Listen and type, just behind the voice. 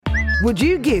Would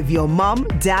you give your mum,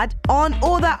 dad, aunt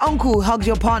or that uncle who hugs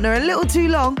your partner a little too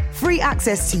long free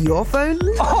access to your phone?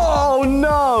 Oh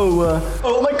no!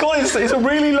 Oh my god, it's a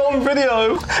really long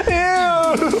video.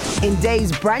 Ew! In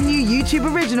Dave's brand new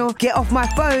YouTube original, Get Off My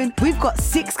Phone, we've got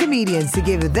 6 comedians to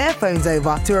give their phones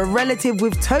over to a relative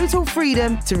with total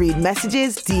freedom to read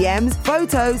messages, DMs,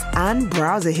 photos and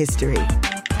browser history.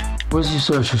 Where's your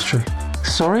search history?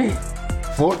 Sorry?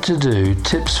 What to do,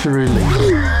 tips for relief.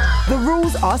 The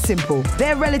rules are simple.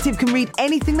 Their relative can read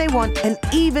anything they want and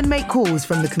even make calls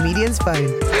from the comedian's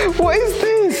phone. What is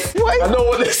this? I know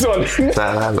what this one is.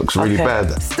 That looks really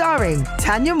bad. Starring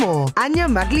Tanya Moore, Anya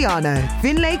Magliano,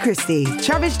 Finlay Christie,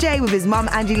 Travis J with his mum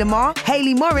Angie Lamar,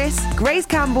 Hayley Morris, Grace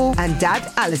Campbell and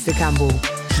dad Alistair Campbell.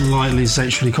 Slightly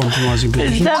sexually compromising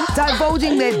people.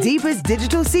 Divulging their deepest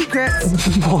digital secrets.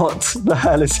 What the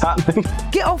hell is happening?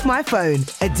 Get Off My Phone,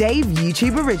 a Dave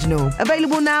YouTube original.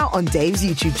 Available now on Dave's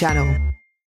YouTube channel.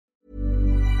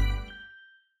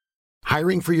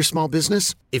 Hiring for your small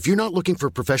business? If you're not looking for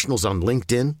professionals on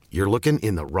LinkedIn, you're looking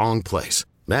in the wrong place.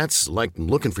 That's like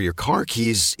looking for your car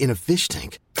keys in a fish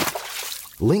tank.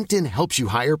 LinkedIn helps you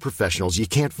hire professionals you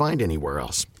can't find anywhere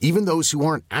else, even those who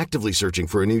aren't actively searching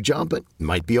for a new job but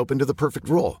might be open to the perfect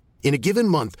role. In a given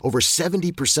month, over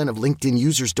 70% of LinkedIn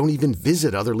users don't even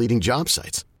visit other leading job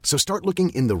sites. So start looking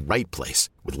in the right place.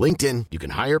 With LinkedIn, you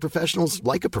can hire professionals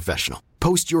like a professional.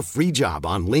 Post your free job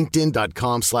on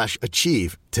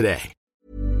linkedin.com/achieve today.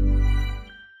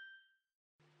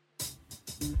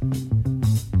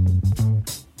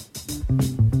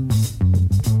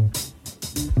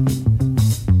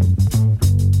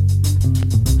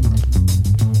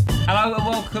 Hello and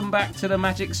welcome back to the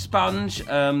Magic Sponge.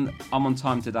 I'm on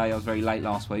time today. I was very late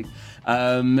last week.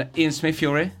 Ian Smith,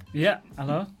 you're here. Yeah,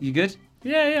 hello. You good?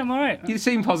 Yeah, I'm all right. You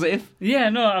seem positive. Yeah,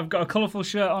 no, I've got a colourful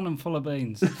shirt on and full of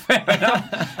beans. Fair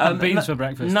enough. Beans for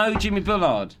breakfast. No Jimmy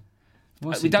Bullard.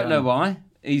 We don't know why.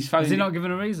 He's phoned. Has he not given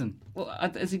a reason? Well,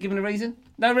 has he given a reason?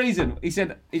 No reason. He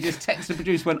said he just texted the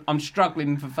producer when I'm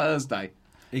struggling for Thursday.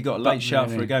 He got a late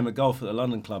shout for a game of golf at the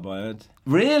London club, I heard.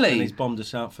 Really? And he's bombed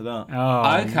us out for that.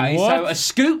 Oh, okay, what? so a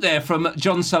scoop there from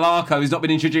John Salako, who's not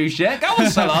been introduced yet. Go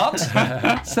on, Salaks.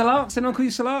 Salaks, anyone call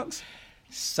you Salaks?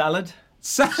 Salad?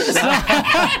 Salad?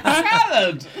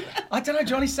 I don't know,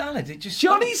 Johnny Salad. It just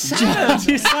Johnny Salad?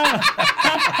 Johnny Salad.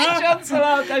 John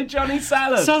Salako, Johnny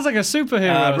Salad. Sounds like a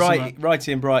superhero.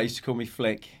 Righty and Bright used to call me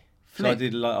Flick. So I Flick?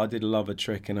 did a love a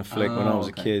trick and a flick when I was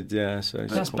a kid, yeah. So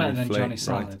That's better than Johnny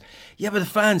Salad. Right. Yeah, but the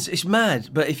fans, it's mad.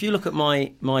 But if you look at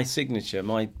my signature,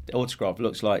 my autograph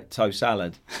looks like toe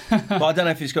salad. But I don't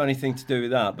know if it's got anything to do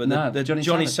with that. But No, the Johnny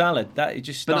Johnny Salad. Salad, that it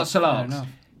just But not stuck. Salaks.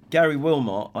 Gary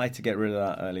Wilmot, I had to get rid of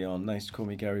that early on. They used to call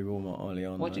me Gary Wilmot early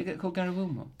on. Why did you get called Gary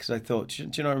Wilmot? Because I thought, do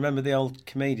you not remember the old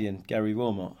comedian, Gary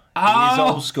Wilmot? Oh! He's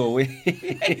old school. You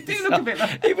do look a bit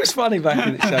like... He was funny back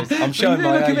in the shows. I'm showing You do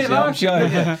my look a age. bit Yeah, I'm like showing.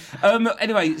 him, yeah.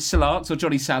 Anyway, Salaks or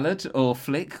Johnny Salad or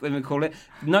Flick, whatever we call it.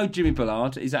 No Jimmy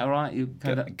Bullard, is that all right?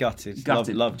 Gutted.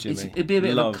 Gutted. Love Jimmy. It'd be a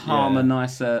bit of a calmer,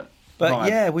 nicer... But vibe.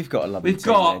 yeah, we've got a lovely We've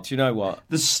team got- there. Do you know what?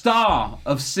 The star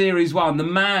of Series 1, the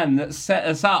man that set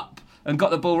us up and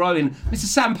got the ball rolling, Mr.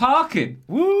 Sam Parkin.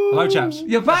 Woo! Hello, chaps.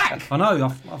 You're back. I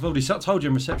know, I've already told you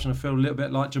in reception I feel a little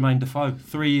bit like Jermaine Defoe,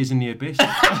 3 years in the abyss. He's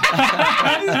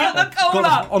got the call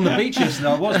up. On the beach yesterday,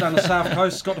 I was down the south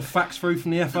coast, got the fax through from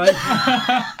the FA.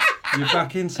 You're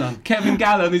back in, son. Kevin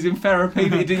Gallen is in therapy,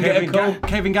 but he didn't get a call.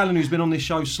 Kevin Gallen, who's been on this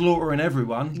show slaughtering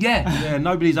everyone. Yeah.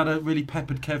 Nobody's had a really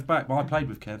peppered Kev back, but I played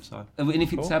with Kev, so.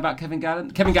 Anything to say about Kevin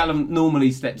Gallen? Kevin Gallen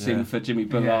normally steps in for Jimmy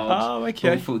Bullard. Oh, okay.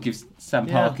 But we thought we'd give Sam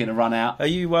Parkin a run out. Are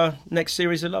you next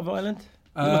series of Love Island?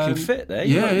 You're looking fit there.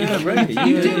 You look ready.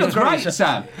 You do look great,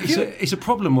 Sam. It's a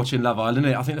problem watching Love Island,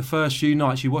 isn't it? I think the first few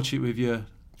nights you watch it with your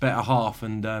better half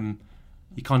and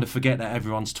you kind of forget that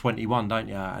everyone's 21, don't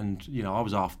you? And, I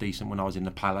was half decent when I was in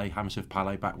the Palais, Hammersmith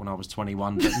Palais, back when I was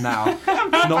 21. But now,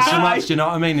 not so much, do you know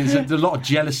what I mean? There's a lot of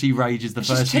jealousy rages the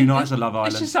first few nights of Love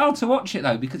Island. It's just hard to watch it,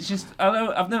 though, because it's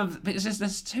just,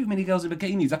 there's too many girls in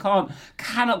bikinis. I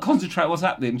cannot concentrate what's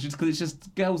happening just because it's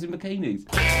just girls in bikinis.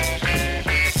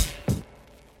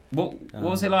 What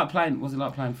was it like playing?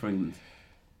 For England?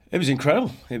 It was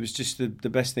incredible. It was just the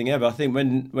best thing ever. I think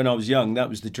when I was young, that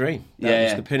was the dream. That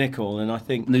was the pinnacle. And I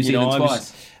think New Zealand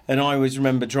twice. I always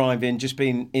remember just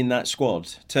being in that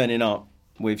squad, turning up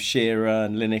with Shearer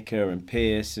and Lineker and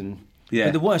Pearce and Yeah.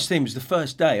 But the worst thing was the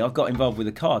first day I got involved with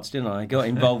the cards, didn't I? I got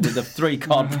involved with the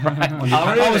 3-card brand.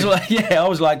 really? I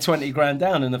was like 20 grand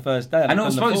down in the first day. And I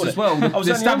suppose as well,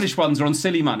 the established ones are on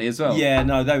silly money as well. Yeah,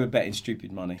 no, they were betting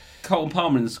stupid money. Carlton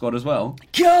Palmer in the squad as well.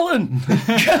 Carlton!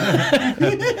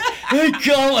 Hey,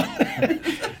 Carlton!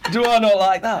 Do I not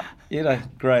like that? You know,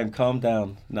 Graham, calm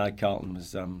down. No, Carlton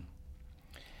was...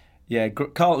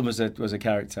 Carlton was a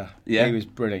character. Yeah. He was a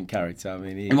brilliant character. I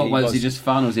mean, In what way was he just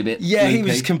fun? Or was he a bit? Yeah, he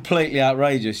was loopy? completely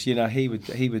outrageous. You know, he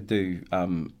would do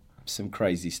some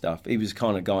crazy stuff. He was the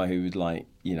kind of guy who would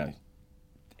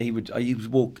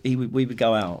we would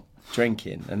go out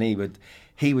drinking, and he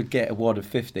would get a wad of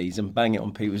 50s and bang it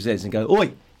on people's heads and go,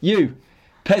 "Oi, you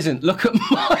peasant, look at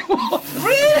my wad."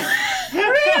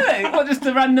 Really? What, just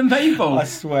the random people? I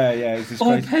swear, yeah, it's just Oh,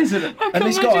 crazy. peasant. And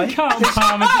this guy,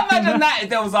 Imagine that if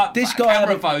there was like This guy had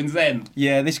camera a- phones then.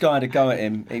 yeah, this guy had a go at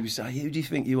him. He was like, "Who do you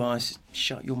think you are?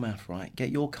 Shut your mouth, right? Get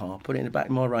your car, put it in the back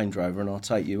of my Range Rover, and I'll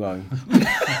take you home."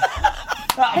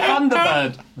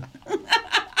 Thunderbird.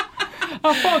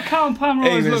 I thought Carlton Palmer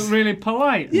always was- looked really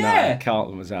polite. Yeah. No,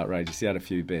 Carlton was outrageous. He had a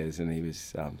few beers, and he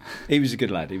was a good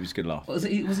lad. He was a good laugh. Was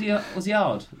he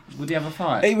hard? Would he have a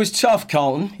fight? He was tough,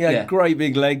 Carlton. He had Yeah. great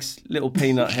big legs, little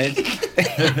peanut head.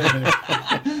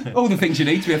 All the things you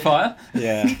need to be a fighter.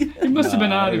 Yeah, It must have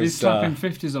been hard it if he's was, slapping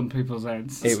 50s on people's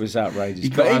heads. it was outrageous.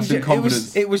 You've got to have some it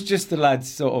confidence. was just the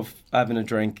lads sort of having a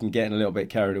drink and getting a little bit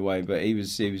carried away. But he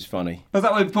was funny. Was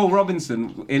that with Paul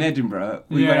Robinson in Edinburgh?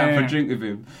 We went out for a drink with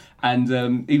him,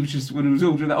 and he was just, when he was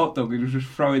ordering that hot dog, he was just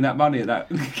throwing that money at that.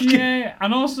 Yeah,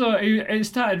 and also it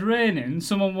started raining.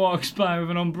 Someone walks by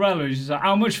with an umbrella. He's just like,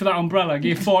 "How much for that umbrella?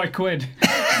 Give you 40 quid."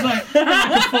 It's like, "I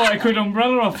took a 40 quid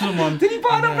umbrella off someone." Did he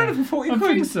buy an umbrella for 40 I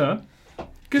quid? think so.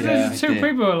 Because Yeah, there's two I did.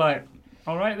 people who were like,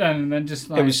 "All right then," and then just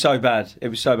like, It was so bad.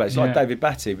 It's like Yeah. David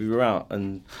Batty. We were out,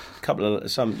 and a couple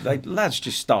of lads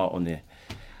just start on you.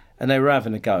 And they were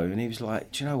having a go, and he was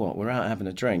like, "Do you know what? We're out having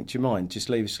a drink. Do you mind? Just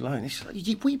leave us alone." He's like,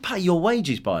 "We pay your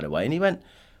wages, by the way." And he went,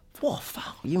 "What?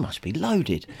 Fuck, you must be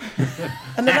loaded."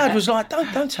 And the lad was like,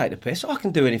 "Don't take the piss. I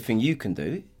can do anything you can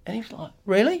do." And he was like,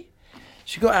 "Really?"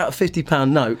 She got out a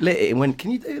 £50 note, lit it, and went, "Can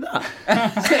you do that?"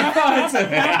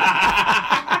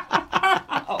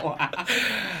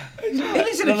 He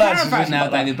lives in a The lads caravan just now,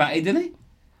 like that. David Batty, didn't he?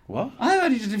 What? I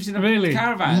heard he just lives in a Really?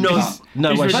 caravan. No, But-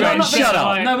 no He's way. regretting not Shut up.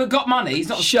 like- No, but got money. He's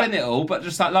not spent it all, but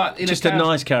just like in Just a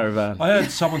nice caravan. I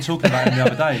heard someone talking about him the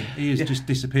other day. He has just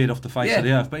disappeared off the face of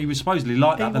the earth. But he was supposedly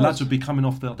like that. The lads would be coming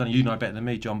off I don't know, you know better than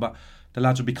me, John, but the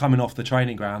lads would be coming off the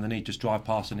training ground and he'd just drive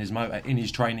past in his motor, in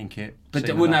his training kit. But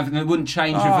seeing it wouldn't that. have, it wouldn't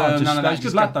change Oh, reverb, just, none of that. he was a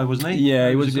good lad though, wasn't he? Yeah,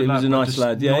 he was good a but nice just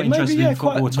lad. Yeah, not interested in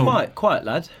football at all. Quiet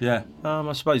lad. Yeah.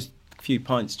 I suppose a few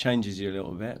pints changes you a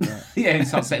little bit. But... Yeah, he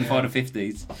starts setting fire to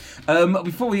 50s.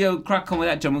 Before we crack on with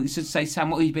that, John, we should say,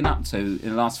 Sam, what have you been up to in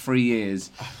the last 3 years?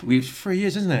 We've 3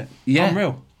 years, isn't it? Yeah.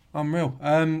 Unreal.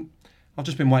 I've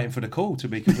just been waiting for the call, to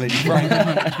be completely frank.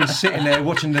 I've been sitting there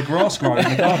watching the grass grow in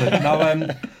the garden.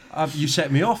 No, you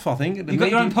set me off, I think. You've got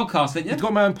your own podcast, didn't you? I've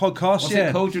got my own podcast, What's yeah.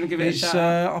 it called? Do you want to give it a shout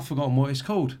out? I've forgotten what it's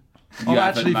called. You I've haven't,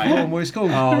 actually mate. forgotten what it's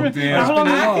called. Oh, dear. How long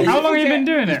have you been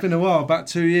doing It's it? been a while, about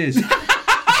 2 years.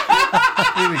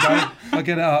 Here we go. I'll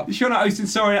get it up. You sure not hosting?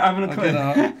 Sorry, I'm having a I'll clue. get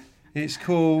it up. It's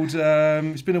called,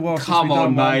 it's been a while since Come we've done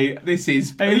on, one. mate. This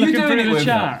is... Are you looking through the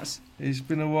charts? It's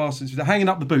been a while since we've done Hanging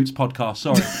Up the Boots podcast,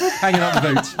 sorry. Hanging Up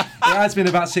the Boots. It has been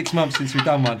about 6 months since we've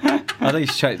done one. I think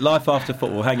it's changed. Life after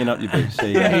football, hanging up your boots.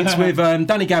 It's with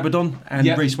Danny Gabardon and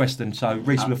Yep. Reece Weston. So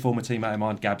Reece was a former teammate of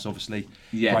mine. Gab's obviously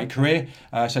Yeah. great career.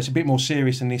 So it's a bit more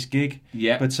serious than this gig.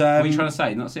 Yeah. But what are you trying to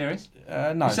say? Not serious? no,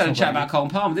 We it's started not chatting very about Colin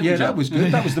Palmer, didn't Yeah, we, John? that was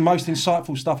good. That was the most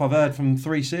insightful stuff I've heard from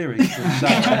 3 series. So,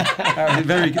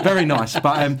 very, very nice.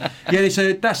 But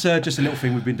that's just a little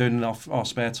thing we've been doing in our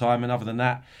spare time. And other than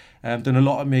that, done a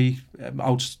lot of me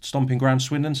old stomping ground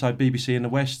Swindon, so BBC in the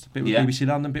West, a bit with Yeah. BBC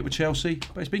London, a bit with Chelsea.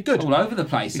 But it's been good. All over the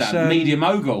place. It's, Media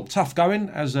mogul. Tough going.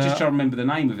 As Just trying to remember the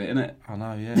name of it, innit? I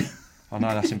know, yeah. I know,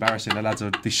 that's embarrassing. The lads are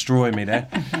destroying me there.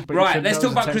 Right, let's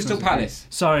talk about Crystal Palace.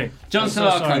 Sorry. John I'm so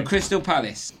Salako, sorry. Crystal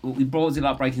Palace. What was it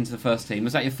like breaking into the first team?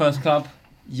 Was that your first club?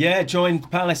 Yeah, joined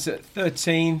Palace at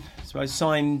 13. So I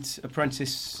signed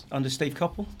apprentice under Steve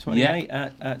Coppell, 28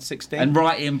 at 16. And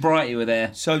Righty and Brighty were there.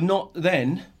 So not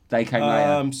then. They came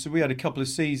later. So we had a couple of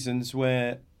seasons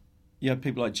where you had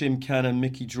people like Jim Cannon,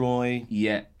 Mickey Droy,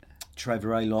 Yeah. Trevor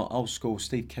Aylott, old school,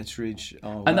 Steve Ketteridge.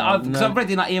 And I've read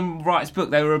in like Ian Wright's book,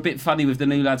 they were a bit funny with the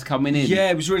new lads coming in.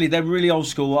 Yeah, they were really old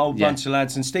school, old Yeah. bunch of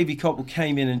lads. And Stevie Coppell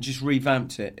came in and just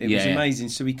revamped it. It was Yeah. amazing.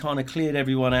 So he kind of cleared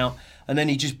everyone out. And then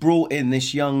he just brought in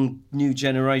this young, new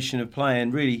generation of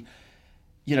playing. Really,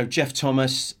 Jeff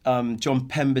Thomas, John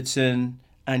Pemberton,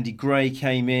 Andy Gray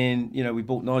came in. You know, we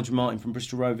bought Nigel Martin from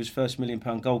Bristol Rovers, first £1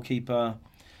 million goalkeeper.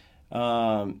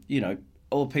 You know,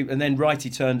 all people, and then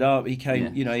Wrighty turned up. He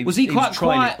came. You know, was he quite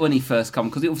quiet when he first come?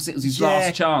 Because it was his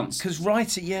last chance. Because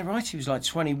Wrighty was like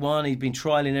 21. He'd been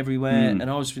trialling everywhere, and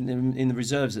I was in the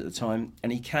reserves at the time.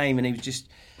 And he came, and he was just,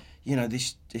 you know,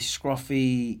 this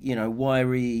scruffy, you know,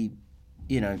 wiry,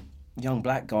 you know, young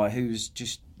black guy who was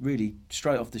just really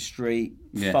straight off the street,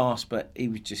 fast, but he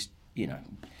was just, you know,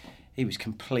 he was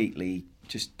completely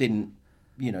just didn't.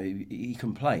 You know, he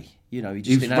couldn't play. You know, he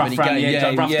just didn't have any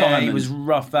game. He was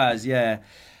rough as,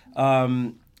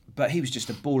 but he was just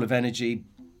a ball of energy,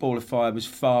 ball of fire, was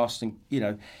fast, and, you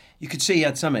know, you could see he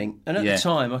had something. And at the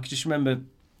time, I could just remember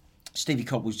Stevie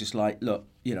Cobb was just like, look,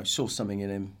 you know, saw something in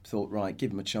him, thought, right, give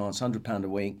him a chance, £100 a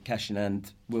week, cash in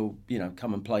hand, will, you know,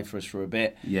 come and play for us for a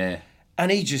bit. Yeah.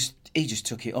 And he just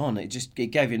took it on. It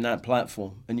gave him that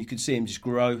platform, and you could see him just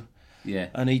grow. Yeah,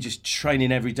 and he just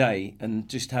training every day and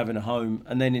just having a home.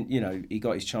 And then, you know, he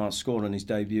got his chance, scored on his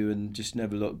debut, and just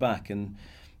never looked back. And,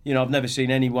 you know, I've never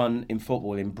seen anyone in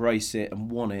football embrace it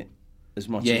and want it as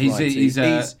much.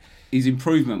 as his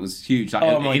improvement was huge. Like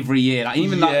every year, like,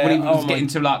 even like when he was getting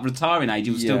to like retiring age,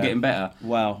 he was still getting better.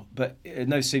 Wow, but I've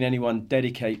never seen anyone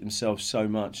dedicate themselves so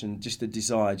much, and just the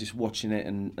desire, just watching it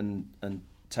and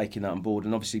taking that on board.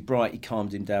 And obviously, Brighty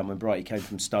calmed him down when Brighty came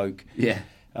from Stoke. Yeah.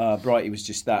 Brighty was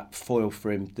just that foil for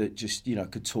him that just, you know,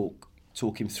 could talk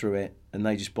him through it, and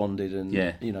they just bonded and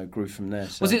you know, grew from there.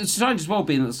 So. Was it strange as well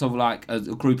being sort of like a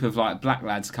group of like black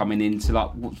lads coming into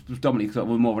like predominantly sort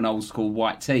of more of an old school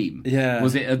white team? Yeah.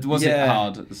 Was it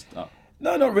hard at the start?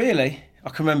 No, not really. I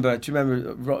can remember. Do you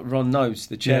remember Ron Notes,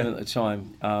 the chairman at the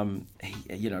time?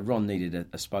 Ron needed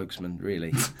a spokesman,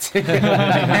 really. He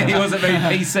wasn't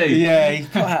very PC. Yeah, he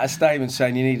put out a statement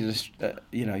saying you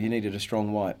needed a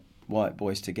strong white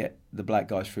boys to get the black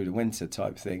guys through the winter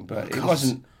type thing, but it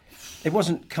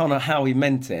wasn't kind of how he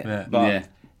meant it.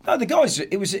 No, the guys,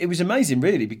 it was amazing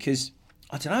really, because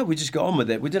I don't know, we just got on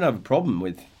with it. We didn't have a problem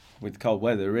with cold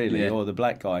weather really, or the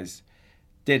black guys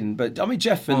didn't. But I mean,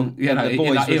 Jeff and the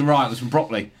boys. Like Ian Wright was from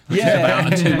Brockley, which is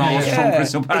about 2 miles from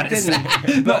Crystal Palace.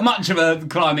 Not much of a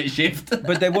climate shift,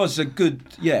 but there was a good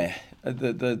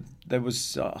there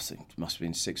was I think it must have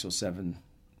been 6 or 7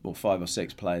 or 5 or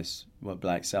 6 players were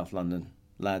black South London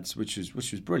lads, which was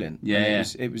brilliant.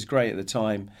 It was great at the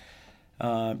time.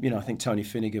 I think Tony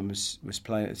Finnegan was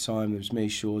playing at the time. There was me,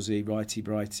 Shawsey, Righty,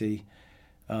 Brighty.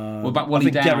 What about Wally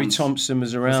I think Downs? Gary Thompson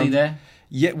was around. Was he there?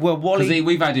 Yeah, well, Wally.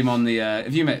 We've had him on the.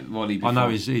 Have you met Wally before? I know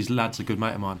his lad's a good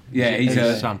mate of mine. Yeah, he's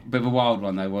a son. Bit of a wild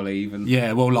one though, Wally. Even.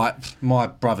 Yeah, well, like my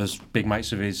brother's big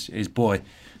mates of his boy.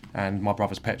 And my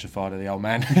brother's petrified of the old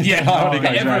man.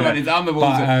 Everyone is. I'm the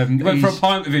one. You went for a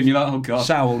pint with him. You're like, oh god.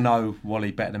 Sal will know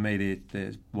Wally better than me.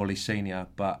 The Wally senior,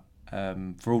 but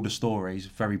for all the stories,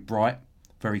 very bright,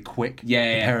 very quick. The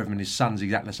pair of them and his son's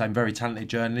exactly the same. Very talented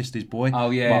journalist, his boy. Oh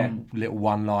yeah. Little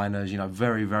one-liners,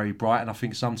 very very bright. And I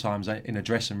think sometimes in a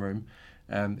dressing room,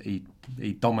 he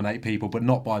dominate people, but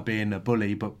not by being a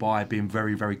bully, but by being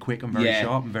very very quick and very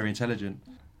sharp and very intelligent.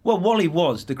 Well, Wally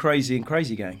was the crazy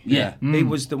gang. Yeah. He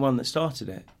was the one that started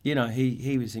it.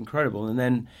 He was incredible. And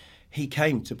then he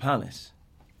came to Palace.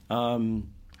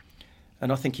 And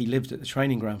I think he lived at the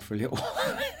training ground for a little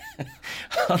while.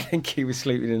 I think he was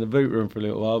sleeping in the boot room for a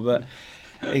little while. But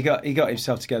he got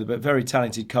himself together. But very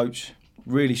talented coach,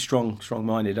 really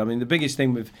strong-minded. I mean, the biggest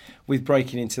thing with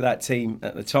breaking into that team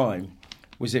at the time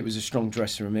was it was a strong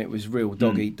dressing room. It was real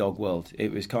dog-eat-dog world.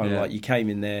 It was kind of like you came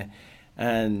in there,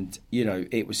 and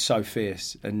it was so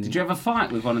fierce. And did you ever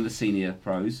fight with one of the senior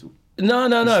pros? No.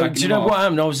 Do you know what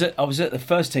happened? I was at the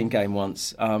first team game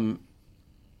once.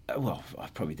 Well, I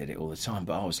probably did it all the time,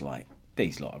 but I was like,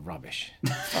 these lot are rubbish,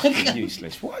 fucking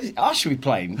useless. What is it? I should be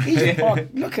playing.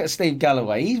 Look at Steve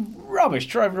Galloway. He's rubbish.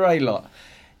 Trevor Ray lot.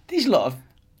 These lot of.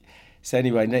 So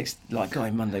anyway,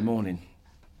 going Monday morning,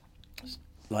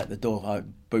 like the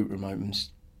boot room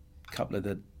opens, a couple of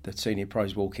the senior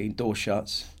pros walk in, door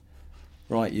shuts.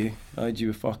 Right, you heard you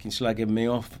were fucking slagging me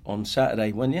off on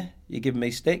Saturday, weren't you? You giving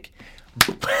me stick?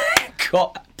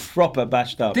 Got proper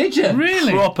bashed up. Did you?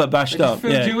 Really? Proper bashed up.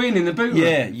 Filled you in the boot room?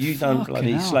 Yeah, you don't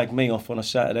bloody slag me off on a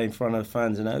Saturday in front of the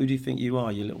fans and who do you think you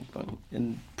are, you little...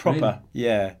 And proper, really?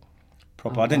 Yeah.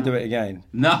 Proper. I didn't do it again.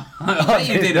 No, I bet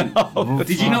you didn't. No.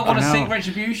 Did you not want to seek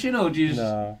retribution, or did you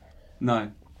just...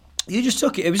 No. You just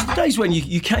took it. It was the days when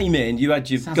you came in, you had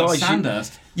your Sounds guys... Like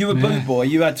Sandhurst. You were boot boy,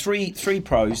 you had three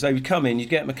pros, they would come in, you'd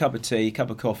get them a cup of tea, a cup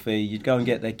of coffee, you'd go and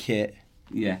get their kit,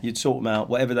 Yeah. you'd sort them out,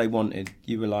 whatever they wanted.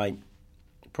 You were like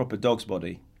proper dog's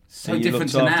body. So and you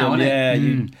different looked to after now, them.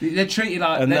 isn't Yeah, They're treated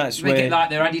like And they that's get where- like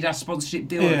their Adidas sponsorship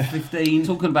deal at 15.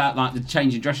 Talking about like the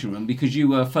change in dressing room because you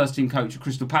were first team coach of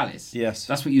Crystal Palace. Yes.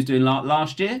 That's what you was doing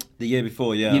last year. the year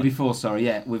before, yeah. Year before, sorry,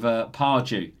 yeah, with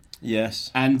Pardew. Yes.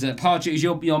 And Pardew is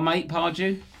your mate,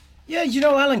 Pardew. Yeah, you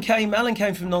know, Alan came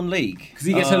from non-league. Because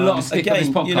he gets a lot of stick on his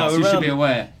podcast, you should be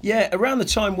aware. Yeah, around the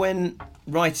time when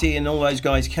Righty and all those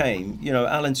guys came, you know,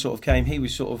 Alan sort of came. He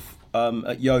was sort of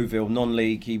at Yeovil,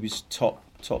 non-league. He was top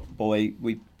boy.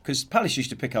 Because Palace used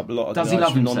to pick up a lot of Does he guys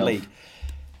love from himself? non-league.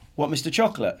 What, Mr.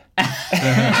 Chocolate?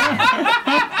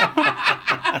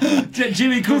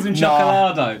 Jimmy calls him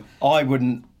Chocolado. I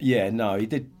wouldn't. Yeah, no, he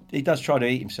did. He does try to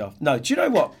eat himself. No, do you know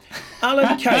what?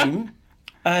 Alan came,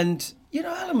 and you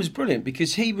know, Alan was brilliant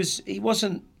because he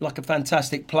wasn't like a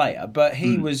fantastic player, but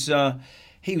he was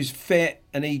fit,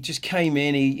 and he just came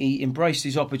in. He embraced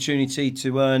his opportunity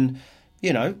to earn,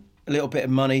 you know, a little bit of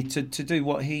money to do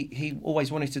what he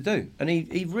always wanted to do, and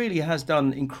he really has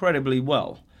done incredibly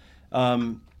well.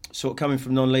 Sort of coming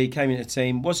from non-league, came into the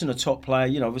team, wasn't a top player,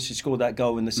 you know, obviously scored that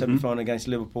goal in the semi-final against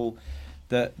Liverpool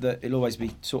that he'll always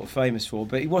be sort of famous for,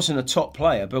 but he wasn't a top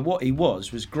player. But what he was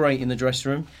great in the dressing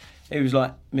room. He was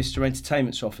like Mr.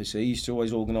 Entertainment's officer. He used to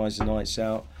always organise the nights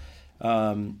out,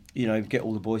 you know, get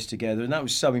all the boys together, and that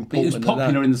was so important. But he was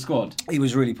popular in the squad. He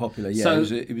was really popular, yeah. So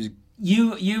it was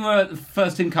You were the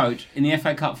first team coach in the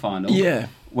FA Cup final. Yeah.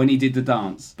 When he did the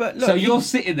dance. But look, so you're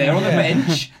sitting there on the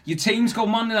bench, your team's gone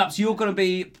 1-0 up, so you're going to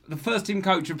be the first team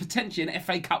coach of potentially an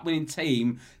FA Cup winning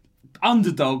team,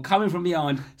 underdog, coming from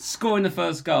behind, scoring the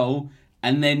first goal,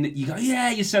 and then you go, yeah,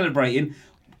 you're celebrating.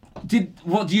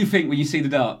 What do you think when you see the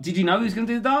dance? Did you know he was going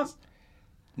to do the dance?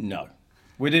 No.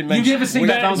 We didn't mention... You've never seen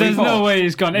that dance There's before? no way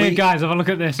he's gone, hey guys, have a look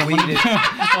at this.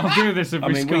 I'll do this if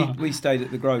we score. We stayed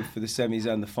at the Grove for the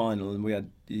semis and the final,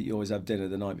 and you always have dinner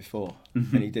the night before,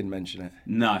 and he didn't mention it.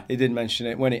 No. He didn't mention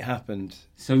it when it happened.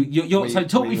 So so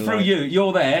talk me through you.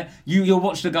 You're there, you'll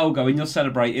watch the goal go and you're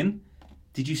celebrating.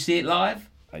 Did you see it live?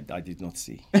 I did not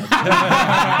see.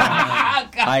 I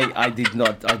did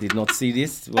not see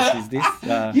this. What is this?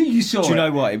 You saw it. Do you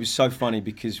know what? It was so funny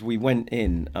because we went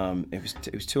in.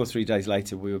 It was 2 or 3 days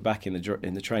later. We were back in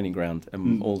the training ground,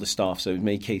 and all the staff. So it was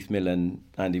me, Keith Millen,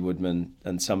 Andy Woodman,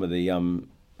 and some of the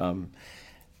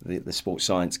sports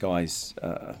science guys.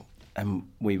 And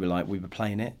we were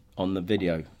playing it on the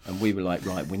video, and we were like,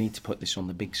 right, we need to put this on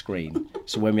the big screen.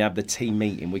 So when we have the team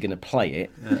meeting, we're going to play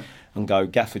it and go,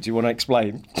 Gaffer, do you want to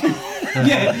explain?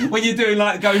 Yeah, when you're doing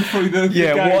like going through the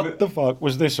game. What the fuck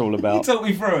was this all about? You talk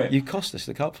me through it. You cost us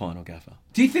the cup final, Gaffer.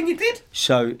 Do you think it did?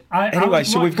 So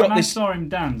When we've got I this. saw him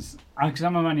dance, because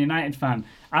I'm a Man United fan,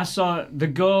 I saw the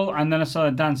goal and then I saw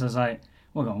the dance. I was like,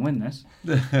 we're going to win this.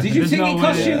 Did you think it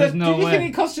cost you? There's no Did you way.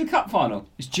 think it cost you the cup final?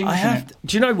 It's jinxing it.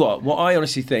 Do you know what? What I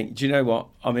honestly think. Do you know what?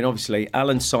 I mean, obviously,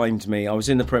 Alan signed me. I was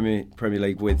in the Premier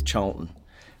League with Charlton,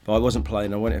 but I wasn't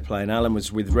playing. I wanted to play, and Alan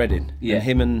was with Reading. Yeah. And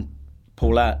him and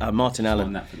Martin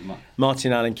Allen. that for the mic.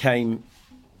 Martin Allen came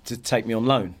to take me on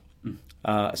loan.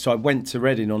 So I went to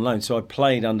Reading on loan. So I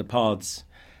played under Pards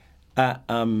at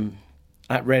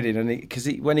Reading, and because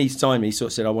when he signed me, he sort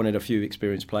of said I wanted a few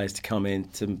experienced players to come in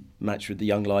to match with the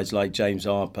young lads like James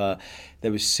Harper.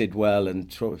 There was Sidwell and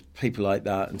people like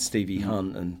that, and Stevie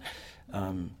Hunt, and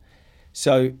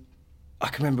so I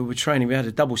can remember we were training. We had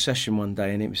a double session one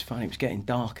day, and it was funny. It was getting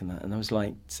dark and that, and I was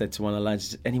like, said to one of the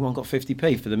lads, "Anyone got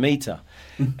 50p for the meter?"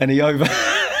 And he and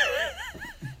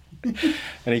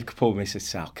he pulled me and said,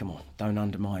 "Sal, come on, don't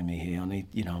undermine me here. I need,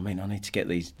 I need to get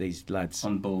these lads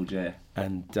On board, yeah.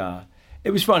 And it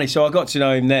was funny. So I got to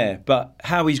know him there, but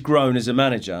how he's grown as a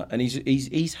manager, and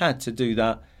he's had to do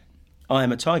that. I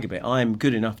am a Tiger bit. I am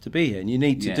good enough to be here, and you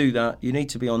need to do that. You need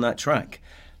to be on that track.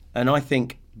 And I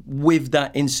think with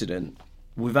that incident,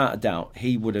 without a doubt,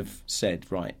 he would have said,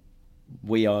 right,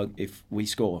 if we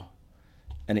score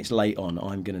and it's late on,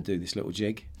 I'm going to do this little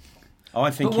jig. I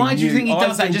think. But why do you think he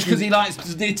does that? Just because he likes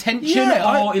the attention,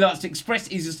 or he likes to express?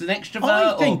 He's just an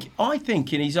extrovert. I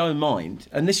think in his own mind,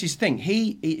 and this is the thing.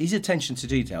 His attention to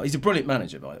detail. He's a brilliant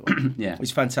manager, by the way. Yeah,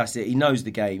 he's fantastic. He knows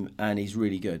the game, and he's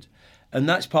really good. And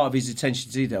that's part of his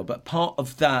attention to detail. But part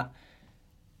of that,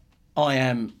 I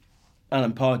am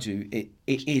Alan Pardew.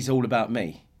 It is all about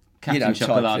me. Captain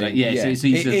Chocolado. Yeah. So he's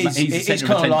the centre of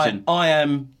kind of like, attention. I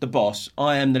am the boss.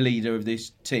 I am the leader of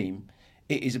this team.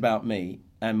 It is about me.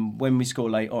 And when we score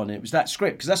late on, it was that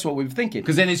script, because that's what we were thinking.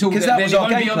 Because then it's all. That was our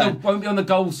game plan. Won't be on the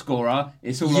goal scorer.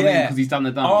 It's all on him because he's done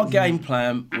the dance. Our game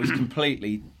plan was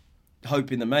completely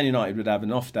hoping that Man United would have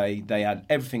an off day. They had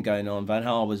everything going on. Van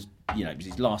Gaal was it was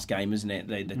his last game, isn't it?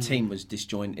 The team was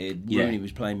disjointed. Yeah. Rooney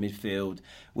was playing midfield.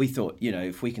 We thought,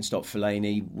 if we can stop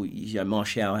Fellaini,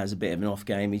 Martial has a bit of an off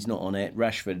game. He's not on it.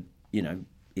 Rashford,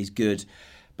 is good.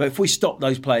 But if we stop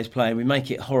those players playing, we make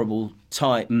it a horrible,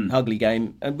 tight, ugly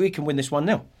game, and we can win this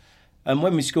 1-0. And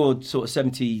when we scored sort of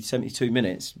 70, 72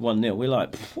 minutes, 1-0, we're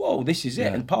like, whoa, this is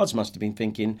it. And Pards must have been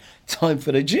thinking, time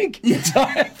for the jig.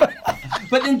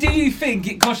 But then do you think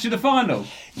it cost you the final?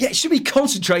 Yeah, it should be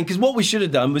concentrating, because what we should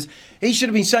have done was, he should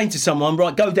have been saying to someone,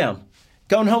 right, go down.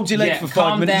 Go and hold your leg for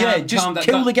 5 minutes. Just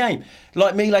kill the game.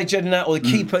 Like Mile Jedinat or the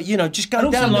keeper, just go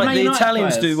down like the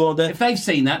Italians do. Or if they've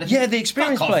seen that, the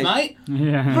experienced players. Mate.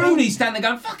 Yeah. Rooney's standing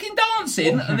there going, fucking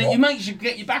dancing, and then you makes you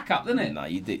get your back up, doesn't it? No,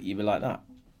 you were like that.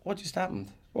 What just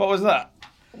happened? What was that?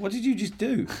 What did you just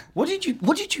do? What did you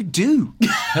do?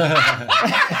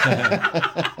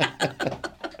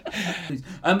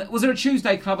 Was there a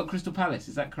Tuesday club at Crystal Palace?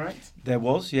 Is that correct? There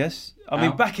was, yes. I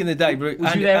mean, back in the day,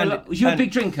 Was you a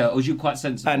big drinker, or was you quite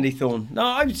sensible? Andy Thorne.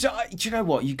 No, do you know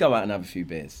what? You go out and have a few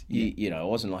beers. I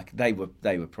wasn't like they were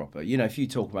proper. If you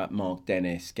talk about Mark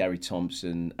Dennis, Gary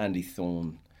Thompson, Andy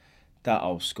Thorne, that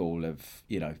old school of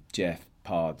Jeff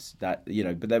Pards. That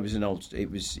but there was an old. It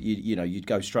was you'd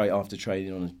go straight after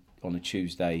training on a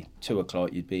Tuesday,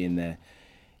 2:00. You'd be in there,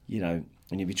 and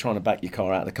you'd be trying to back your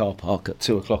car out of the car park at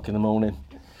 2:00 in the morning.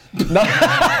 No,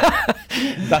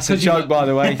 that's a joke, by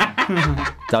the way.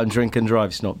 Don't drink and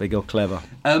drive. It's not big or clever.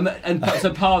 So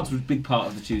Pards was a big part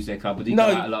of the Tuesday club, but he got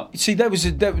out a lot. See,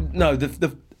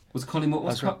 Was Collymore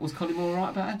was Collymore all right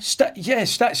about it?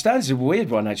 Stan's a weird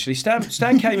one actually.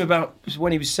 Stan came about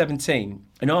when he was 17,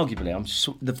 and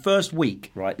arguably, the first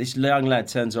week, right? This young lad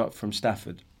turns up from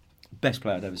Stafford, best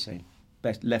player I'd ever seen.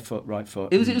 Best left foot, right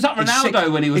foot. It was like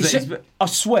Ronaldo when he was. I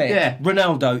swear, yeah.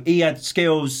 Ronaldo. He had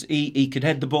skills. He could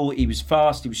head the ball. He was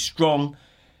fast. He was strong.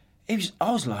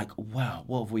 I was like, wow,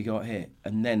 what have we got here?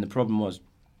 And then the problem was,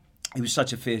 he was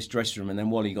such a fierce dressing room, and then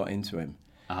Wally got into him.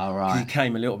 All right. He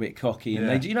came a little bit cocky, and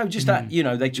they,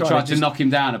 they tried to knock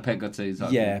him down a peg or two.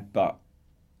 But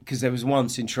because there was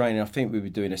once in training, I think we were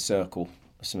doing a circle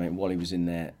or something. Wally was in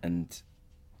there, and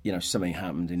something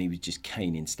happened, and he was just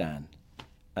caning Stan,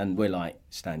 and we're like,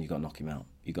 Stan, you got to knock him out.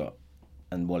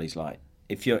 And Wally's like,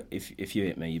 if you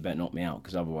hit me, you better knock me out,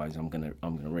 because otherwise I'm gonna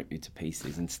rip you to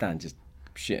pieces. And Stan just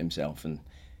shit himself and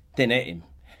didn't hit him.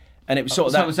 And it was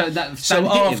sort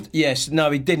of yes, no,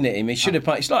 he didn't hit him. He should have.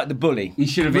 It's like the bully. He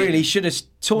should have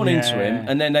torn into him,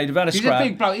 and then they'd have had a scrap. He's a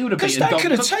big bloke. He would have beaten Stan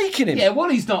could have taken him. Yeah,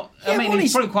 Wally's not. I mean,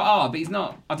 he's probably quite hard, but he's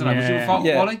not. I don't know. Was your fault,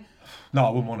 Wally? No, I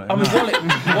wouldn't want to.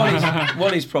 I mean,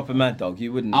 Wally's proper mad dog.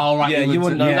 You wouldn't. Oh right, you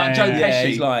wouldn't know. Like Joe Pesci.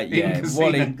 He's like,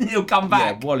 Wally. He'll come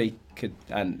back. Yeah, Wally could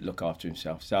and look after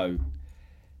himself. So,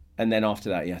 and then after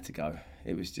that, he had to go.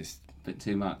 It was just a bit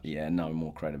too much. Yeah, no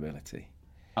more credibility.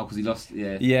 Oh, because he lost.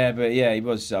 Yeah. Yeah, but he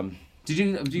was. Did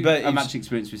you have a match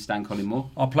experience with Stan Collymore?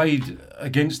 I played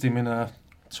against him in a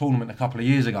tournament a couple of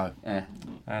years ago. Yeah.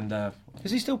 And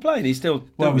is he still playing? He's still.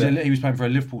 He was playing for a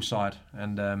Liverpool side,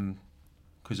 and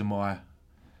because of my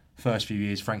first few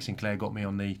years, Frank Sinclair got me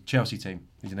on the Chelsea team.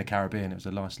 He's in the Caribbean. It was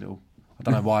a nice little. I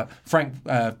don't know why. Frank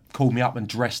called me up and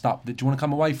dressed up. Do you want to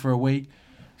come away for a week?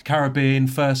 Caribbean,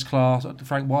 first class.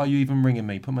 Frank, why are you even ringing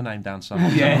me? Put my name down somewhere.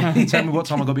 Yeah. Tell me what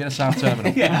time I've got to be at the South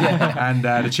Terminal. Yeah. And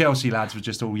the Chelsea lads were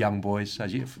just all young boys.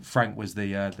 Frank was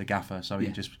the gaffer, so he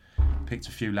just picked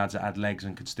a few lads that had legs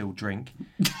and could still drink.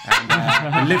 And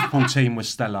the Liverpool team was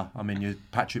stellar. I mean, you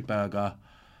Patrick Berger,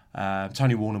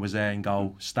 Tony Warner was there in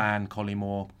goal, Stan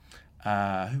Collymore.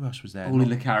 Who else was there? All in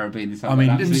the Caribbean.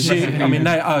 Vladimir Smitsa.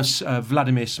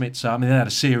 I mean, they had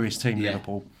a serious team,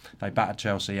 Liverpool. They battered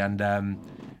Chelsea, and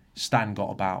Stan got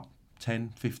about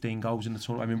 10, 15 goals in the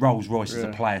tournament. I mean, Rolls Royce is a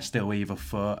player still, either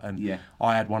foot, and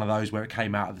I had one of those where it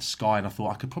came out of the sky, and I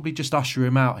thought I could probably just usher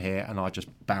him out here, and I just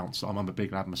bounced. I'm a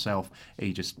big lad myself.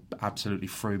 He just absolutely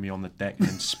threw me on the deck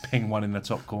and pinged one in the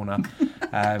top corner.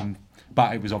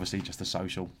 But it was obviously just a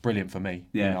social. Brilliant for me.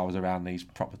 Yeah. I was around these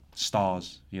proper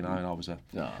stars, and I was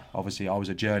I was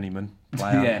a journeyman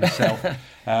player myself.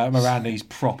 I'm around these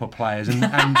proper players,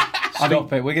 and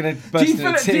Stop it, we're going to burst into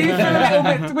tears. Do you feel a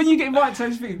little bit, when you get invited to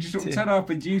those things, do you sort of turn up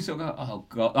and do you sort of go, oh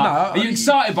God? Are you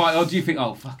excited by it, or do you think,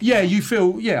 oh fuck? Yeah,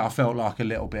 I felt like a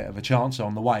little bit of a chance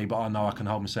on the way, but I know I can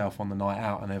hold myself on the night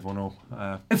out, and everyone will.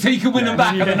 So you can win them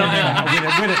back on the night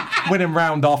out. Win them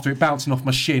round after it bouncing off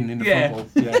my shin in the football.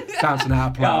 Yeah, bouncing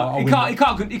out of play.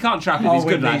 He can't trap with his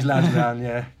good lads. These lads down,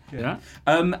 yeah.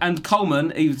 And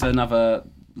Coleman, he was another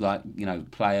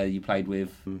player you played with.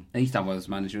 He's done well as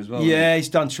manager as well. Yeah, he's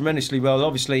done tremendously well.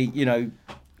 Obviously,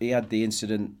 he had the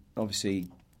incident, obviously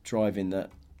driving that,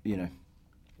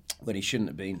 when he shouldn't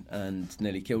have been, and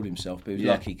nearly killed himself. But he was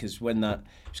lucky because when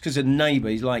it's because a neighbour,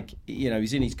 he's like,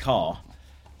 he's in his car,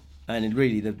 and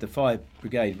really the fire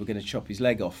brigade were going to chop his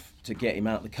leg off to get him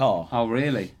out of the car. Oh,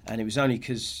 really? And it was only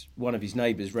because one of his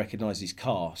neighbours recognised his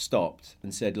car, stopped,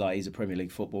 and said, like, he's a Premier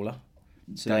League footballer.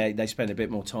 So they spent a bit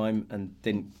more time and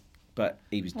didn't. But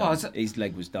he was done. His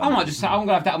leg was done. I might just say, I'm going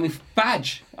to have that on my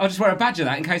badge. I'll just wear a badge of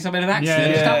that in case I'm in an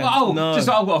accident.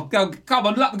 Come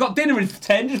on, look, we've got dinner in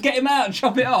 10, just get him out and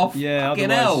chop it off. Yeah,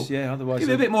 otherwise. Give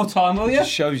me a bit more time, will you? It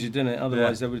just shows you, didn't it?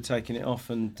 Otherwise, they would have taken it off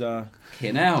and.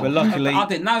 Fucking hell. But luckily. I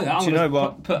didn't know that. Do you know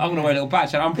what? I'm going to wear a little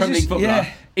badge. I'm a Premier League footballer. Yeah.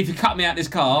 If you cut me out this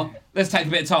car, let's take a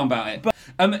bit of time about it.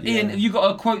 Ian, have you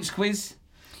got a quotes quiz?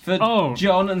 For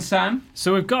John and Sam.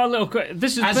 So we've got a little.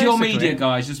 This is as your media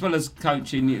guys, as well as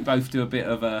coaching. You both do a bit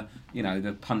of the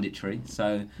punditry.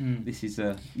 So this is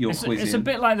your quiz. It's a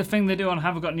bit like the thing they do on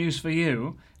Have I Got News for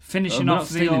You, finishing off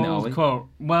the old quote.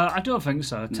 Well, I don't think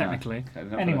so. Technically,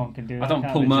 anyone can do that. I don't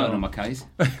Paul Merton on my case.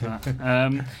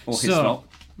 Or his lot.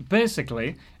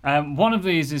 Basically, one of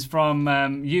these is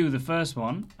from you, the first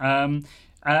one.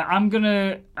 I'm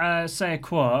gonna say a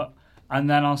quote, and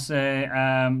then I'll say ...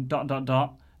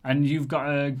 And you've got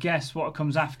to guess what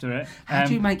comes after it. How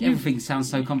do you make everything sound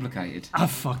so complicated? I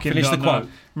fucking finish the quote.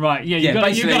 Right, you've got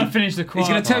to finish the quote. He's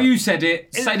going to tell you said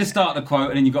it, say the start of the quote,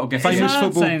 and then you've got to guess it.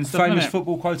 Famous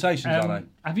football quotations, are they?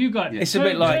 Have you got... It's a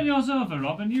bit like... Turn yours over,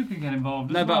 Rob, and you can get involved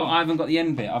No, but I haven't got the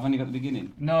end bit. I've only got the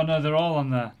beginning. No, they're all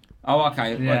on there. Oh,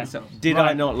 okay. Yeah. Did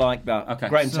I not like that? Okay.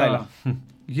 Graham Taylor.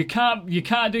 You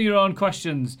can't do your own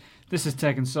questions. This has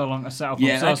taken so long to set up.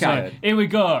 Yeah, I'm so sorry. Here we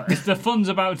go. The fun's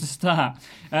about to start.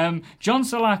 John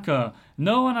Salako.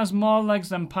 No one has more legs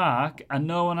than Park, and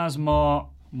no one has more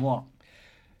what?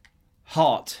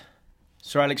 Heart.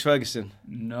 Sir Alex Ferguson.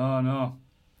 No.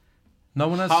 No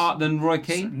one has heart than Roy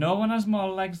Keane. No one has more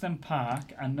legs than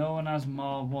Park, and no one has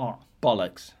more what?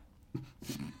 Bollocks.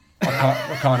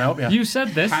 I can't help you. You said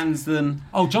this. Hands than.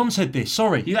 Oh, John said this.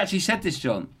 Sorry. You actually said this,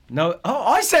 John. No. Oh,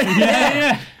 I said it.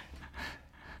 Yeah.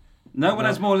 No one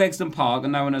has more legs than Park,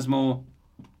 and no one has more.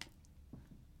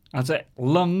 I'd say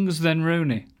lungs than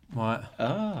Rooney. Right.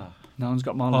 Ah. No one's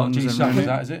got more lungs than Rooney. Rooney.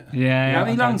 That is it? Yeah. How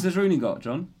many lungs has Rooney got,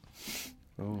 John?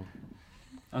 Oh.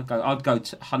 I'd go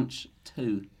to hunch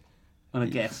 2 on a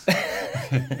guess.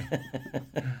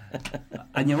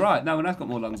 And you're right. No one has got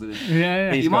more lungs than him.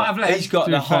 Yeah. You might have legs. He's got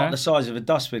the heart the size of a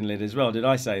dustbin lid as well. Did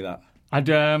I say that?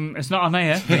 It's not on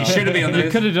here. It should have been on there.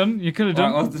 You could have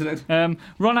done. Right,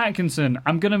 Ron Atkinson,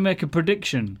 I'm going to make a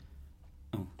prediction.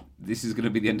 Oh, this is going to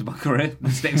be the end of my career.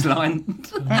 This next line.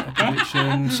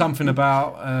 Prediction. Something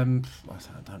about. I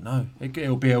don't know.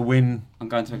 It'll be a win. I'm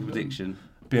going to make a prediction.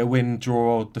 Be a win,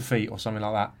 draw, or defeat, or something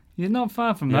like that. You're not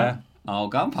far from that. Oh,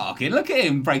 go and park it. Look at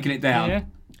him breaking it down. Yeah.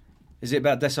 Is it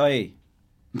about Desai?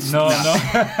 No.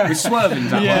 We're swerving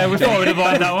that one. Yeah, we thought we'd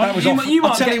avoid that one.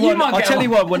 I'll tell you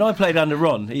what, when I played under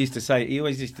Ron, he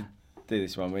always used to do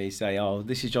this one where he'd say, oh,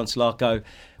 this is John Salako,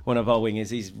 one of our wingers,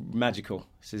 he's magical.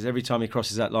 He says every time he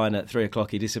crosses that line at 3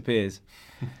 o'clock, he disappears.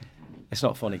 It's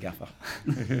not funny, Gaffer.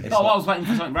 I was waiting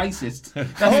for something racist. I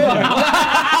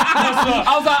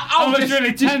was like,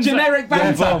 really just generic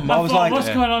banter. I was like, what's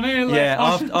going on here?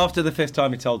 After the 5th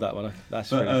time he told that one,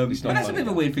 that's really, it's not that's funny. a bit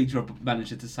of a weird thing for a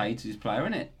manager to say to his player,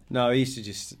 isn't it? No, he used to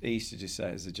just say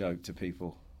it as a joke to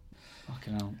people.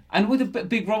 Fucking hell. And with the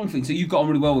Big Ron thing, so you've got on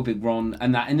really well with Big Ron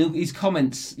and that, and his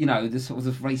comments, the sort of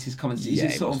the racist comments. Is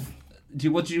it sort of?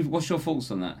 What's your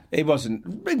thoughts on that? It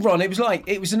wasn't Big Ron. It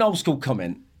was an old school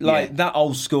comment, that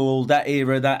old school, that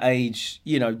era, that age.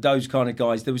 Those kind of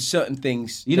guys. There was certain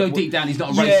things. Deep down, he's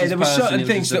not a racist. Yeah, there were person. certain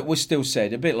things that were still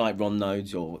said, a bit like Ron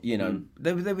Nodes, or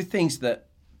there were things that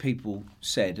people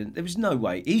said, and there was no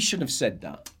way he shouldn't have said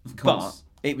that. Of course.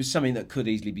 But it was something that could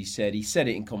easily be said. He said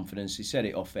it in confidence. He said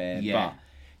it off air. Yeah.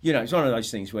 But it's one of those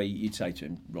things where you'd say to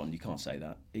him, Ron, you can't say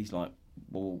that. He's like,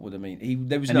 well, what do I mean?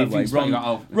 There was no way.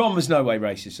 Ron was no way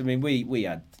racist. I mean, we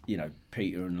had,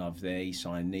 Peter and Love there. He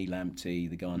signed Neil Lamptey,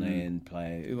 the Ghanaian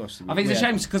player. Who else? I think it's a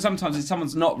shame because sometimes if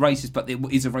someone's not racist, but it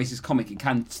is a racist comic, it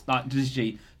can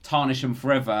literally tarnish them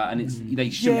forever, and they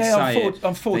shouldn't say it.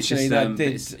 Unfortunately,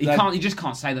 you just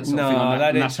can't say that sort of thing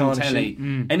on national telly.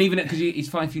 And even because it's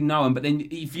fine if you know them, but then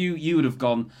if you would have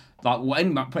gone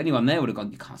anyone there would have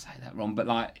gone, you can't say that, Ron.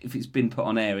 But if it's been put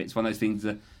on air, it's one of those things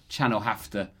the channel have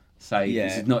to say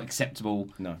this is not acceptable.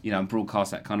 No. And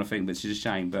broadcast that kind of thing. But it's just a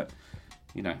shame. But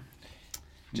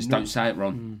just don't say it,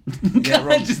 Ron. Yeah,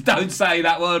 Ron. Just don't say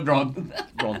that word, Ron.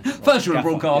 First rule of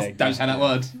broadcast, don't say that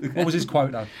word. What was his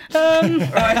quote, though?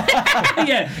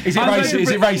 Yeah. Is it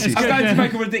racist? I'm going to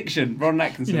make a prediction. Ron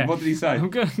Atkinson. Yeah. What did he say? I'm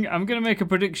going to make a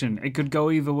prediction. It could go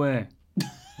either way.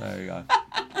 There we go.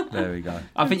 There we go.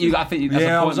 I think you. That's Yeah,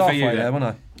 a I point was for halfway you. there,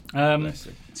 wasn't I?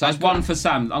 So it's one for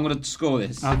Sam. I'm going to score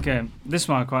this. Okay, this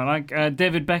one I quite like.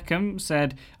 David Beckham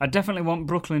said, I definitely want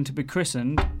Brooklyn to be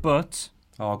christened, but...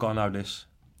 Oh, I've got to know this.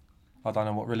 I don't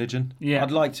know what religion. Yeah.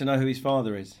 I'd like to know who his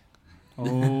father is.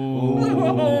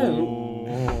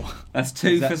 That's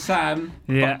two for Sam.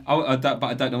 Yeah. But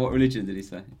I don't know what religion did he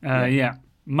say. Yeah.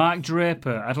 Mark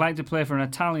Draper, I'd like to play for an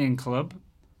Italian club.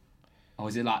 Oh,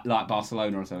 is it like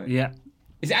Barcelona or something? Yeah.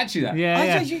 Is it actually that?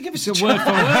 Yeah. You give us It's a word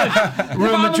for word.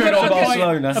 Real Madrid or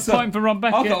Barcelona. A point for Ron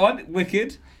Beckett. I've got one.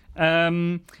 Wicked.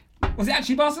 Was it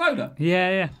actually Barcelona?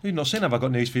 Yeah. You've not seen Have I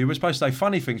Got News for You? We're supposed to say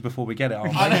funny things before we get it on.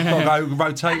 We've got to go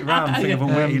rotate around and think of a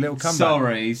witty little comeback.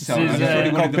 Sorry. I is, just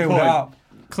really Got wanted to the build it point. up.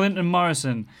 Clinton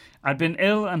Morrison. I'd been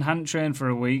ill and hadn't trained for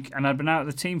a week, and I'd been out of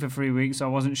the team for 3 weeks, so I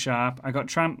wasn't sharp. I got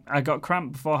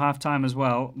cramp before half time as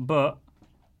well, but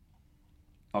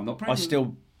I'm not I pregnant.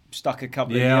 still stuck a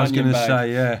couple in Yeah, the I was onion going to bag.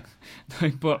 say, yeah.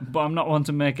 but I'm not one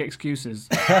to make excuses.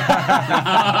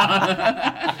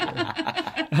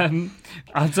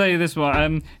 I'll tell you this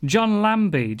one. John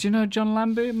Lambie. Do you know John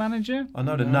Lambie, manager? I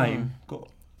know the name.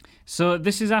 So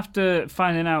this is after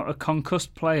finding out a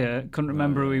concussed player couldn't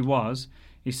remember who he was.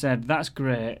 He said, "That's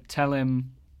great. Tell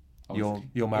him." You're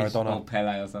Or Maradona.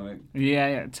 Pele or something.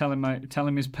 Yeah. Tell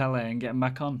him he's Pele and get him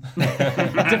back on.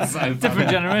 Different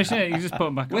generation. Yeah, you just put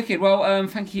him back on. Wicked. Well,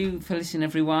 thank you for listening,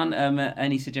 everyone.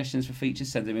 Any suggestions for features,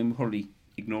 send them in. We'll probably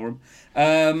ignore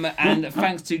them. And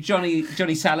thanks to Jonny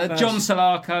Salad, John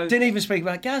Salako. Didn't even speak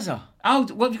about Gaza. Oh,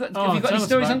 well, have you got any tell us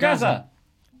stories about on Gaza?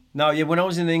 No, yeah, when I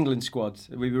was in the England squad,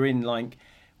 we were in like,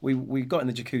 we got in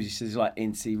the jacuzzi, so there's like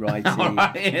Incy, Righty,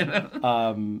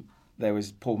 there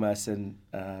was Paul Merson,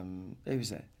 who was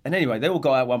there? And anyway, they all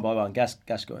got out one by one, Gas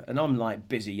got, and I'm like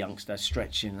busy youngster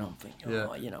stretching, and I'm thinking,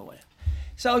 you know what?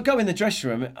 So I go in the dressing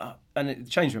room, and the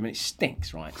change room, and it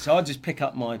stinks, right? So I just pick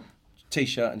up my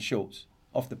t-shirt and shorts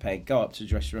off the peg, go up to the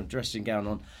dressing room, dressing gown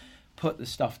on, put the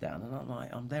stuff down, and I'm like,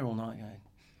 I'm there all night going.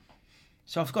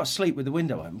 So I've got to sleep with the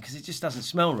window open because it just doesn't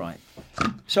smell right.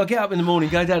 So I get up in the morning,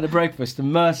 go down to breakfast,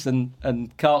 and Merson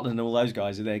and Carlton and all those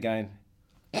guys are there going,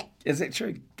 is it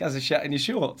true? Gaza shat in your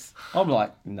shorts? I'm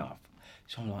like, no.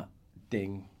 So I'm like,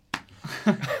 ding.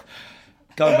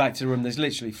 Going back to the room, there's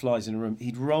literally flies in the room.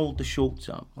 He'd rolled the shorts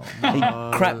up. He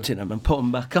crapped in them and put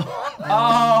them back on.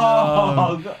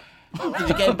 Oh, did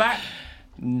you get him back?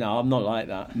 No, I'm not like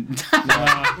that.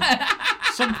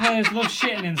 Some players love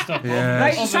shitting and stuff. Yeah.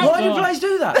 Why do players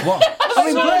do that? What?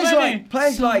 I mean,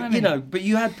 players So like many. you know, but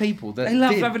you had people that They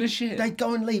love did. having a shit. They'd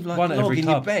go and leave like One a at log every in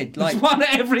your club. bed. Like One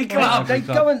at every club. they'd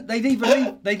go and they'd leave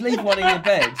one in your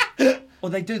bed, or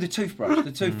they'd do the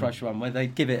toothbrush one where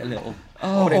they'd give it a little,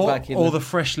 put it back in. Or the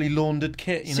freshly laundered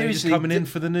kit, just Seriously, coming in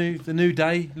for the new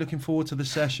day, looking forward to the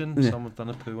session. Someone's done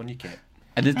a poo on your kit.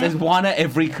 And there's one at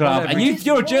every club. One at every-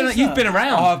 You're a journalist. You've been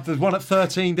around. Oh, there's one at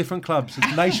 13 different clubs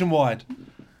nationwide.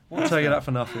 I'll tell you that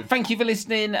for nothing. Thank you for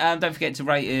listening. Don't forget to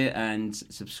rate it and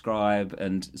subscribe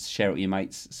and share it with your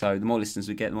mates. So the more listeners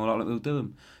we get, the more likely we'll do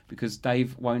them. Because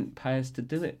Dave won't pay us to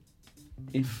do it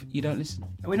if you don't listen.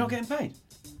 Are we not getting paid?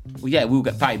 Well, yeah, we'll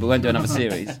get paid, but we won't do another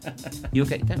series. Don't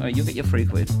worry, you'll get your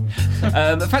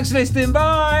 £3. Thanks for listening.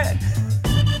 Bye.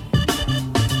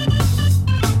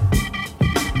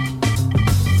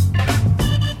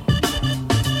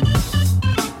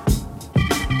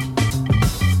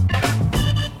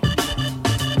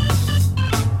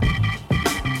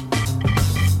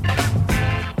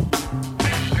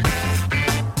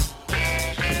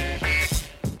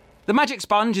 The Magic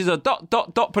Sponge is a ...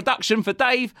 production for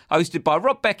Dave, hosted by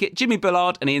Rob Beckett, Jimmy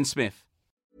Bullard and Ian Smith.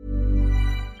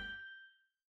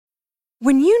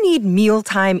 When you need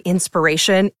mealtime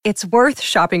inspiration, it's worth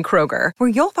shopping Kroger, where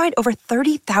you'll find over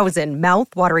 30,000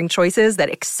 mouth-watering choices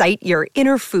that excite your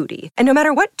inner foodie. And no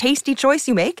matter what tasty choice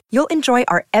you make, you'll enjoy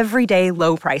our everyday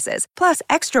low prices, plus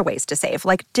extra ways to save,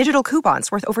 like digital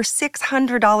coupons worth over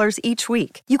 $600 each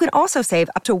week. You can also save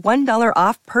up to $1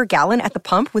 off per gallon at the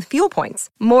pump with fuel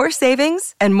points. More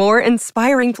savings and more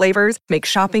inspiring flavors make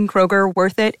shopping Kroger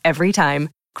worth it every time.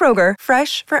 Kroger,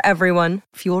 fresh for everyone.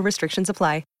 Fuel restrictions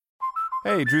apply.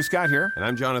 Hey, Drew Scott here, and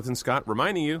I'm Jonathan Scott,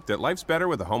 reminding you that life's better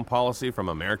with a home policy from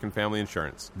American Family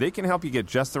Insurance. They can help you get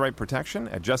just the right protection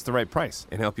at just the right price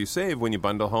and help you save when you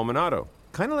bundle home and auto.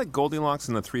 Kind of like Goldilocks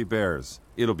and the Three Bears.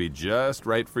 It'll be just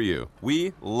right for you.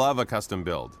 We love a custom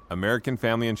build. American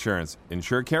Family Insurance.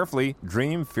 Insure carefully,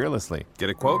 dream fearlessly.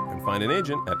 Get a quote and find an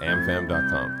agent at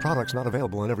amfam.com. Products not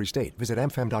available in every state. Visit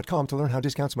amfam.com to learn how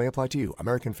discounts may apply to you.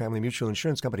 American Family Mutual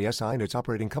Insurance Company, SI, and its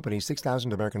operating company,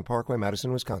 6000 American Parkway,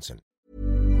 Madison, Wisconsin.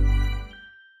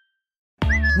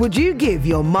 Would you give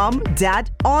your mum, dad,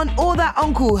 aunt, or that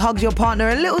uncle who hugs your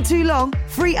partner a little too long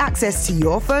free access to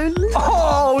your phone?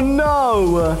 Oh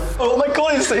no! Oh my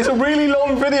god, it's a really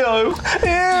long video.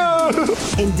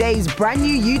 Ew! In Dave's brand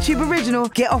new YouTube original,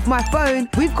 Get Off My Phone,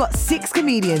 we've got 6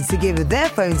 comedians to give their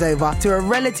phones over to a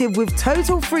relative with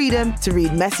total freedom to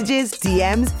read messages,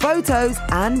 DMs, photos,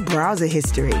 and browser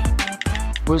history.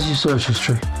 Where's your search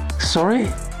history? Sorry?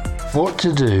 What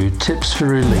to do, tips for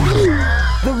relief.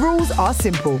 The rules are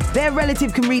simple. Their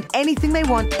relative can read anything they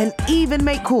want and even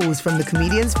make calls from the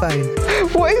comedian's phone.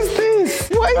 What is this?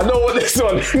 I know what this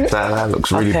one is. That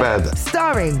looks really bad.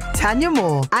 Starring Tanya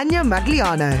Moore, Anya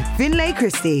Magliano, Finlay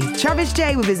Christie, Travis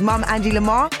J with his mum Angie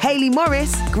Lamar, Hayley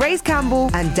Morris, Grace Campbell,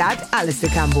 and dad Alistair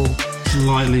Campbell.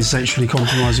 Slightly sexually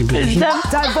compromising people.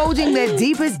 Divulging their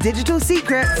deepest digital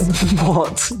secrets.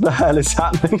 What the hell is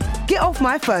happening? Get Off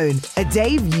My Phone, a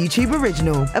Dave YouTube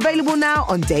original. Available now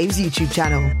on Dave's YouTube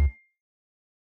channel.